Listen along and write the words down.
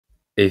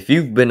If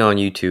you've been on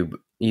YouTube,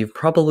 you've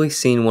probably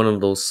seen one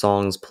of those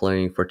songs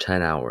playing for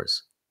 10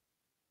 hours.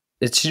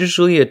 It's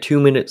usually a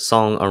 2-minute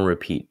song on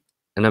repeat,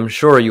 and I'm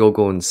sure you'll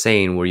go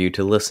insane were you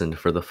to listen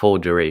for the full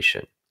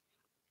duration.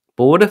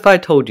 But what if I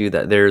told you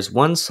that there's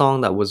one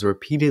song that was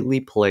repeatedly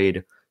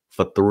played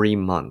for 3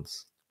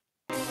 months?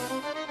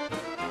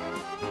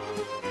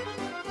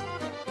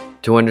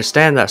 To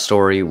understand that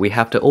story, we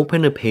have to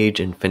open a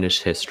page in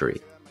Finnish history.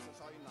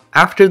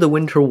 After the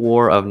Winter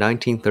War of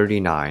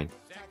 1939,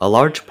 a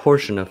large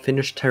portion of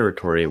Finnish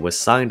territory was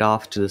signed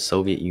off to the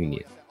Soviet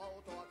Union.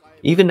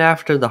 Even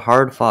after the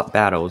hard-fought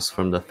battles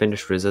from the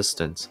Finnish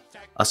resistance,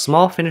 a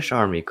small Finnish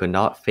army could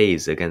not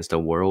phase against a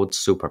world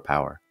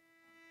superpower.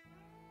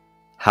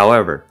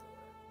 However,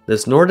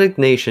 this Nordic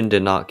nation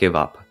did not give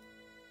up.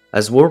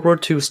 As World War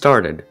II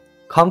started,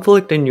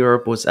 conflict in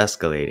Europe was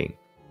escalating.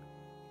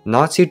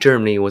 Nazi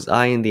Germany was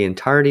eyeing the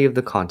entirety of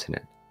the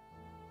continent.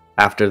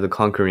 After the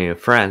conquering of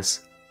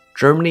France,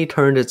 Germany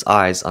turned its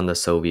eyes on the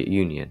Soviet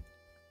Union.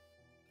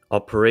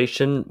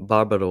 Operation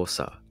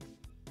Barbarossa.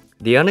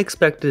 The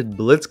unexpected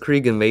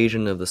blitzkrieg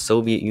invasion of the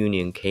Soviet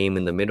Union came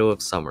in the middle of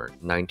summer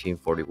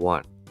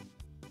 1941.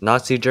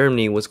 Nazi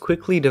Germany was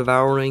quickly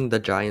devouring the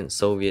giant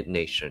Soviet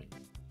nation.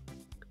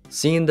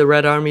 Seeing the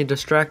Red Army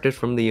distracted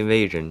from the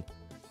invasion,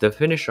 the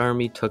Finnish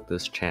army took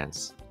this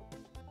chance.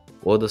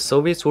 While the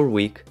Soviets were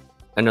weak,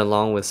 and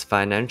along with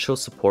financial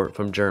support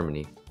from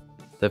Germany,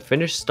 the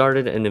Finnish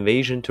started an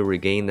invasion to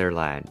regain their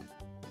land.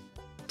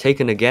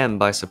 Taken again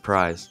by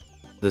surprise,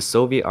 the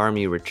Soviet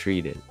army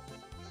retreated.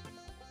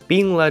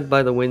 Being led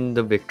by the wind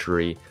of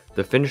victory,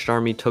 the Finnish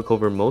army took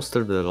over most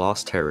of the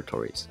lost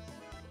territories.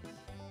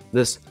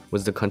 This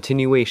was the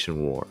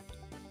Continuation War,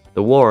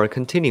 the war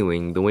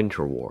continuing the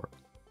Winter War.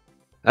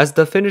 As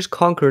the Finnish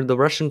conquered the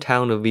Russian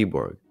town of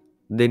Viborg,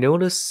 they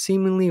noticed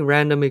seemingly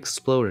random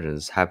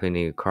explosions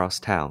happening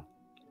across town.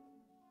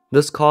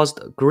 This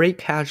caused great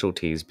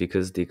casualties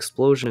because the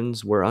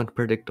explosions were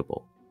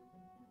unpredictable.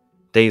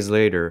 Days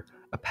later,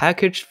 a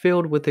package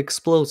filled with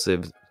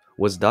explosives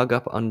was dug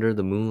up under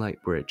the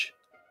Moonlight Bridge.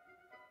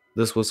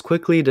 This was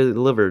quickly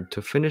delivered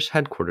to Finnish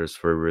headquarters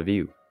for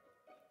review.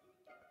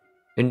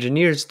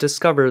 Engineers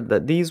discovered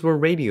that these were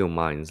radio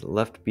mines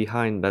left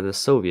behind by the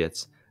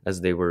Soviets as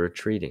they were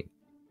retreating.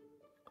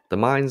 The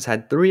mines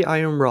had 3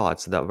 iron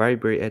rods that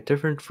vibrate at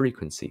different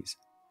frequencies,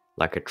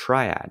 like a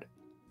triad.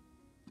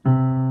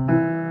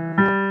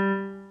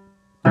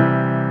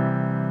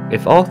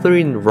 If all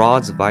 3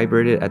 rods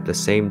vibrated at the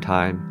same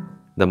time,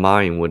 the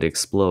mine would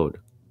explode.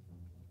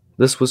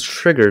 This was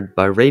triggered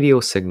by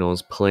radio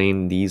signals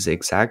playing these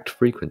exact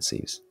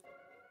frequencies.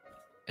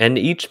 And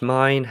each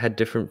mine had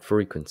different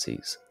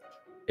frequencies.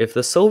 If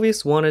the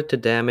Soviets wanted to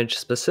damage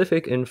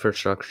specific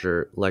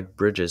infrastructure like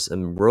bridges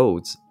and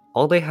roads,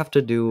 all they have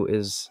to do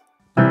is...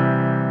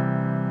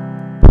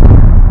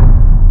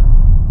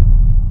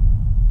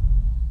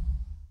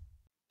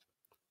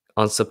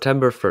 On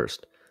September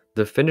 1st,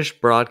 the Finnish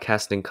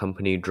broadcasting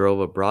company drove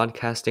a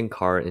broadcasting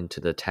car into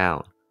the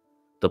town.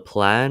 The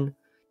plan?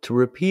 To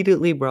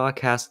repeatedly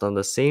broadcast on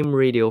the same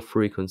radio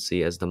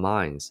frequency as the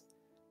mines,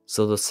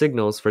 so the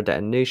signals for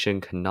detonation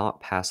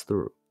cannot pass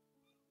through.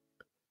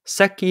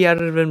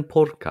 Säkkijärven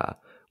Polkka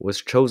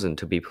was chosen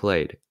to be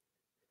played.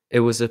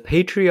 It was a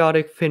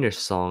patriotic Finnish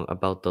song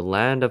about the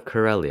land of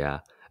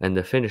Karelia and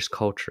the Finnish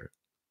culture.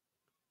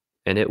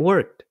 And it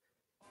worked.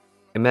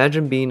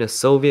 Imagine being a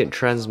Soviet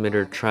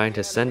transmitter trying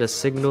to send a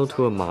signal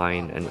to a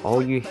mine and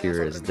all you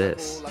hear is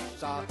this.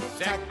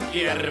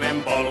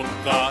 Säkkijärven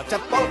polkka. Se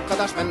polkka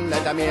taas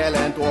menneitä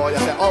mieleen tuo ja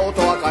se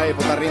outoa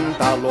kaivuta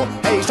rintaan luo.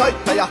 Ei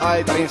soittaja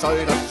haitarin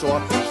soida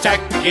suo.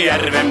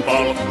 Säkkijärven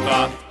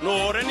polkka.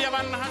 Nuoren ja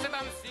vanha se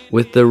tanssii.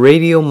 With the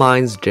radio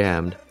mines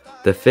jammed,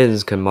 the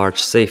Finns can march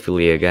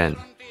safely again.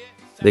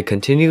 They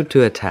continued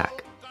to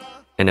attack,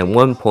 and at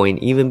one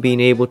point even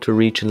being able to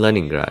reach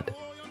Leningrad,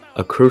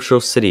 a crucial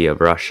city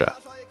of Russia.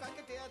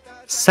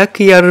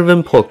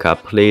 Säkkijärven Polkka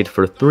played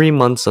for 3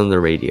 months on the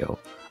radio,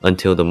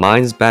 until the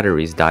mine's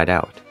batteries died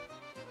out.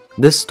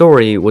 This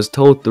story was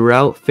told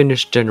throughout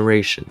Finnish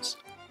generations.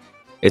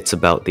 It's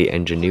about the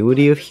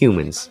ingenuity of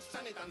humans,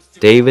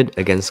 David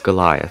against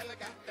Goliath,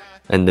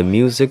 and the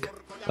music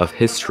of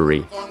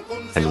history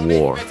and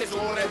war.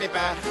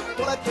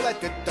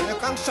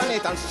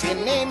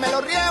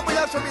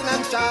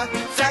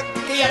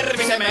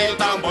 Säkkijärvi se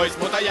meiltä on pois,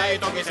 mutta jäi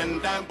toki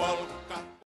sentään polkka.